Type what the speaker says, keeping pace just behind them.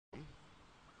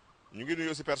ñu ngi nuyu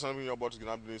aussi personnel bi ñoo bootu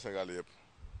ginnaaw di nuyu Sénégal yëpp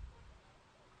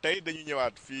tey dañuy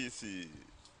ñëwaat fii si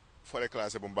forêt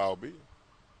classée bu mbaaw bi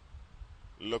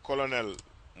le colonel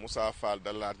Moussa Fall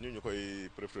dalaat ñu koy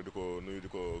préféré di ko nuyu di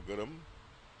ko gërëm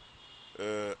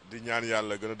di ñaan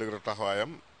yàlla gën a dëgëral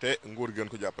taxawaayam te nguur gën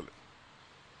ko jàppale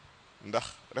ndax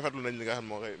rafetlu nañ li nga xam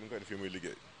moo koy mi ngi koy def fii muy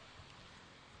liggéey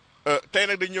tey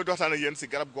nag dañu ñëw di waxtaan ak yéen si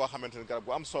garab goo xamante ne garab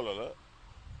gu am solo la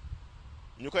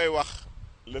ñu koy wax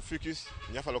le Ficus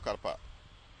gnaphalocarpa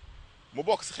mu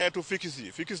bokk si xeetu ficus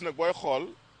yi ficus nag booy xool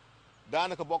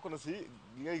daanaka bokk na si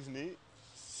li nga gis ni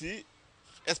si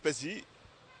espèces yi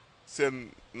seen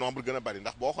nombre gën a bari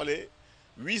ndax boo xoolee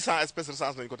 800 espèces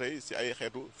recensées nañu ko tey si ay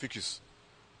xeetu ficus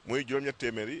muy juróom-ñett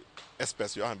téeméeri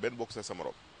espèces yoo xam ne benn bokk see sa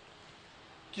morom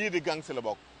kii di gang si la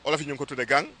bokk olof yi ñu ngi ko tuddee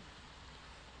gang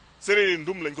séeréer yi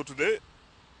ndum lañ ko tuddee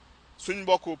suñ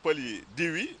mbokku pël yi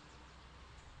diw yi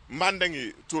mbàndeng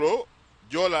yi turo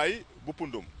joolaay bu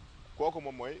pundum kooku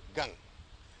moom mooy gang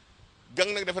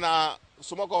nag defe naa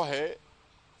su ma ko waxee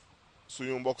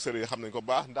suñu mbokk séeréer yi xam nañ ko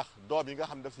baax ndax doom yi nga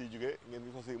xam daf siy jóge ngeen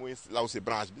gis ko si muy law si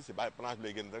branche bi si branche bi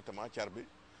lay génn directement car bi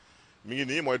mi ngi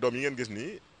nii mooy doom yi ngeen gis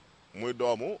nii muy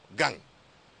doomu gang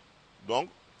donc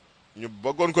ñu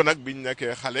bëggoon ko nag biñ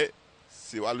nekkee xale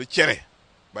si wàllu cere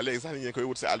ba léegi sax ni ñu koy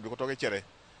wut si àll bi ko toogee cere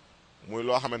muy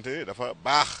loo xamante ni dafa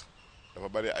baax dafa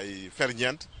bari ay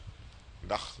ferñeent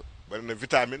ndax bari na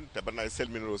vitamine te bari na ay sels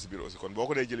minéraux si biir aussi kon boo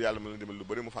ko dee jël yàlla mën na dimbali lu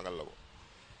bari mu fangal la ko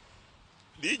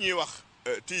lii ñuy wax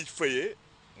tige feuillée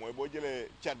mooy boo jëlee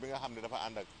cat bi nga xam ne dafa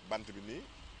ànd ak bant bi nii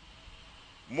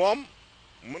moom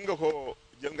mën nga ko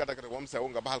jël nga dagg rek moom sew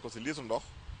nga baxal ko si liisu ndox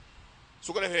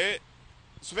su ko defee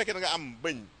su fekkee da nga am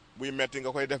bëñ buy metti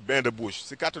nga koy def bain de bouche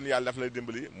si kàttanu yàlla daf lay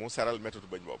dimbali mu seral mettitu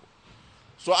bëñ boobu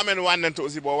soo amee wànnante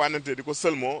aussi boo wànnantee di ko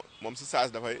sëlmoo moom si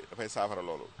saas dafay saafara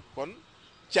loolu kon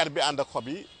car bi ànd ak xob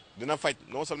yi dina faj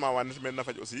non seulement wànnante mais dina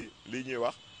faj aussi lii ñuy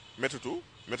wax mettitu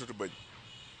bëñ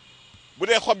bu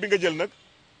dee xob bi nga jël nag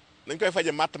dañ koy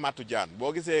faje matt jaan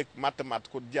boo gisee matt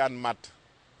ku jaan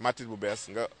mattit bu bees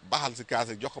nga baxal si kaas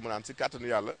jox ko mu naan si kàttanu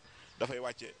yàlla dafay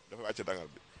wàcce dangal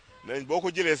bi nenañ boo ko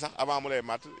jëlee sax avant mu lay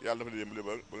matt yàlla dafa dimbali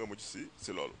ba nga mucc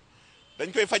si loolu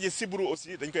dañ koy faje sibru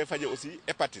aussi dañ koy faje aussi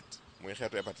hépatite muy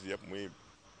xeetu hépatite yëpp muy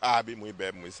A bi muy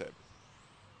B bi muy C bi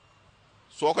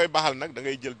soo koy baxal nag da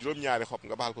ngay jël juróom-ñaari xob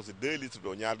nga baxal ko si 2 litres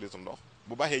d'eau 2 litres ndox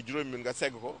bu baxee juróomi minute nga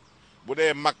segg ko bu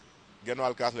dee mag genn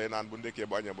wàll kaas lay naan bu ndekkee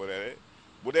bu añee bu reeree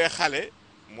bu dee xale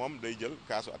moom day jël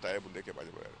kaasu ataaya bu ndekkee bu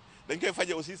añee bu reeree dañ koy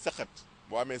faje aussi sëqat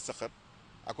boo amee sëqat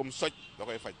akum soj da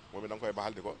koy faj moom it da nga koy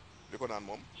baxal di ko naan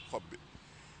moom xob bi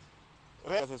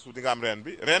reen su di nga am reen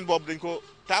bi reen boobu dañ ko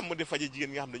tàmm di faje jigéen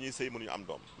ñi nga xam dañuy sëy mënuñu am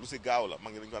doom lu si gaaw la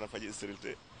mag ñi dañu ko daan faje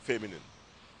stérilité féminine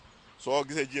soo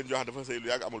gisee jigéen joo xam dafa sëy lu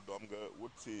yàgg amul doom nga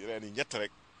wut si reen yi ñett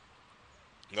rek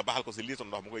nga baxal ko si litre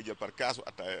ndox mu koy jël par kaasu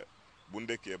ataaya bu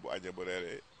ndekkee bu añee bu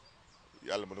reeree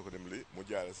yàlla mën na ko dimbali mu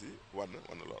jaare si wann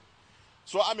lool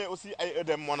soo amee aussi ay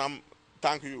œdème maanaam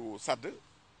tànk yu sadd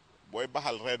booy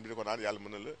baxal reen bi di ko naan yàlla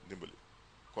mën na la dimbali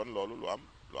kon loolu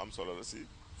lu am solo la si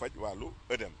faj wàllu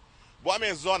œdème boo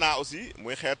amee zona aussi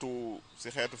muy xeetu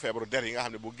feebaru der yi nga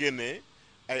xam ne bu génnee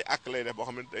ay ak lay def boo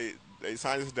xam ne day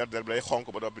changé si der bi day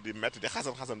xonk ba doppi di metti di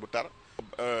xasan bu tar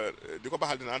di ko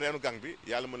baxal di naan reenu gang bi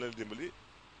yàlla mën na la dimbali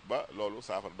ba loolu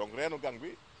saafara donc reenu gang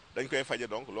bi dañ koy faje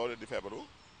donc loolu di feebaru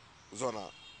zona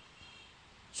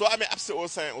soo amee abcès au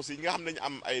sein aussi ñi nga xam ne dañu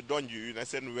am ay donj yu ne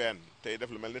seen ween tey def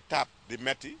lu mel ni taab di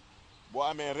metti boo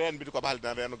amee reen bi di ko baxal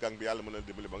dina reenu gang bi yàlla mën na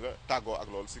dimbali ba nga tàggoo ak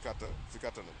loolu si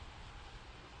kattanam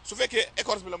su fekkee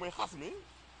écorce bi la muy xas mi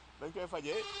dañ koy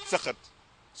fajee sëqat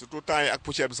surtout temps yi ak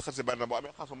poussière bi sëqat si bari na boo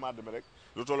amee xasu màdd mi rek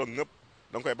lu tollook ngëpp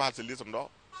da nga koy baxal si litre ndox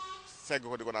segg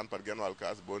ko di ko naan par genn wàll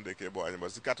kaas boo ndekkee boo añee ba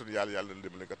si kattanu yàlla na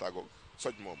dimbali nga tàggoo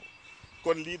soj moomu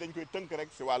kon lii dañ koy tënk rek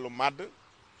si wàllu màdd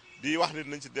di wax ni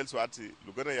nañ si dellusiwaat si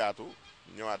lu gën a yaatu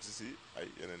ñëwaat si ay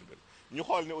yeneen mbir ñu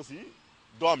xool ne aussi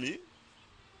doom yi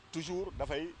toujours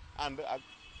dafay ànd ak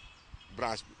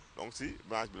branche bi donc si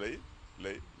branche bi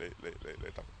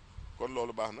lay tax kon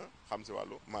loolu baax na xam si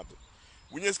wàllu màdd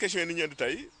bu ñëwee si question yi ni ñu indi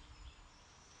tey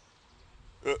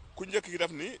ku njëkk gi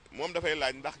def ni moom dafay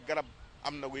laaj ndax garab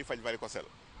am na guy faj varicocèle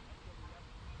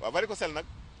waaw varicocèle nag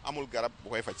amul garab bu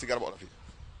koy faj si garabu olof yi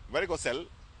varicocèle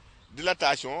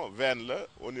dilatation veine la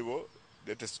au niveau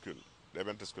des testicules des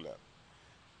veines testiculaires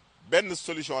benn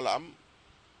solution la am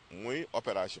muy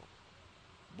opération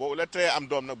boo la teree am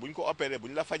doom nag bu ñu ko opéré bu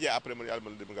ñu la fajee après mën yàlla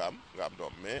mën dim nga am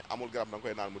doom mais amul garab da nga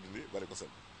koy naan mu dindi varicocèle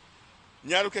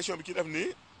ñaaru question bi ci def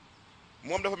nii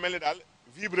moom dafa mel ni daal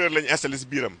vibreur lañu installé si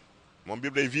biiram moom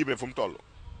biir day vibré fu mu toll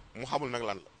mu xamul nag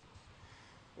lan la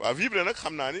waaw vibré nag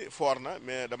xam naa ni fort na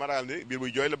mais dama ragal ni biir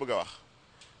buy jooy la bëgg a wax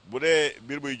bu dee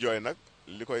biir buy jooy nag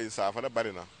li koy saafara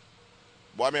bari na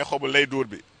boo amee xobu lay dóor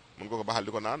bi mën nga ko baxal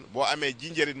di ko naan boo amee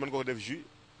jinjeer it mën nga ko def jus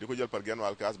di ko jël par genn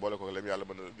wàll kaas boole ko lem yàlla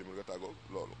mën na di mën nga tàggoo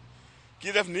loolu.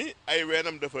 kii def ni ay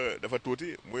weenam dafa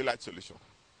tuuti muy laaj solution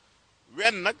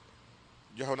ween nag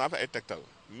joxe naa fa ay tegtal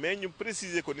mais ñu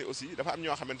préciser ko ni aussi dafa am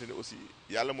ñoo xamante ni aussi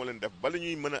yàlla moo leen def bala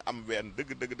ñuy mën a am ween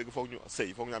dëgg foog ñu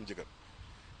sëy foog ñu am jëkkër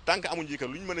tant que amuñ jëkkër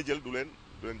lu ñu mën a jël du leen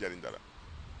jariñ dara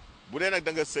bu dee nag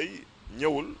da nga sëy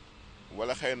ñëwul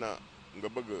wala xëy na nga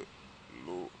bëgg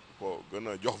lu ko gën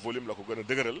a jox volume la ko gën a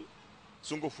dëgëral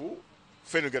sungufu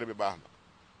fenugrec bi baax na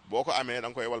boo ko amee da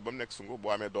nga koy wal ba mu nekk sunguf boo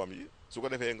amee doom yi su ko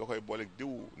defee nga koy boole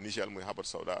diw nigel muy habat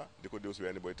sawda di ko diw si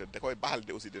weeni booy te da koy baxal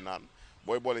di aussi di naan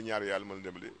booy boole ñaari yàlla mën a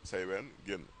dimbali say ween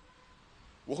génn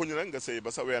waxuñu nag nga sëy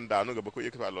ba sa ween daanu nga ba ko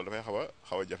yëkkatiwaat loolu dafay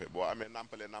xaw a jafe boo amee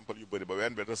nampal yu bëri ba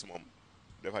ween ba rës moom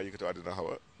dafay yëkkatiwaat dina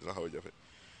xaw a jafe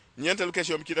ñeenteelu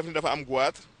question bi kii daf ni dafa am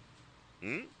goitre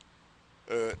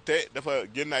te dafa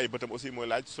génn ay bëtam aussi mooy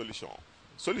laaj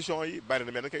solution yi bari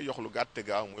na mais da koy yox lu gàtt te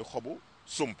gaaw muy xobu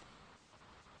sump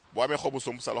boo amee xobu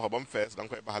sump sa loxo ba mu fees da nga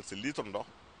koy baxal si litre ndox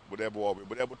bu dee bu wow bi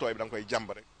bu dee bu tooy bi da nga koy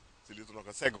jàmb rek si litre ndox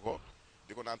nga segg ko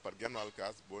di ko naan par genn wàll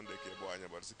kaas boo ndekkee boo añee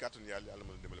ba si kàttanu yàlla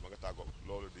mën a dimbali ba nga tàggoo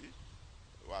loolu di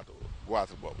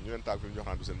goitre boobu ñu leen tàgg fi ñu jox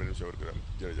naan du seen benn émission wér gu yaram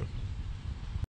jërëjëf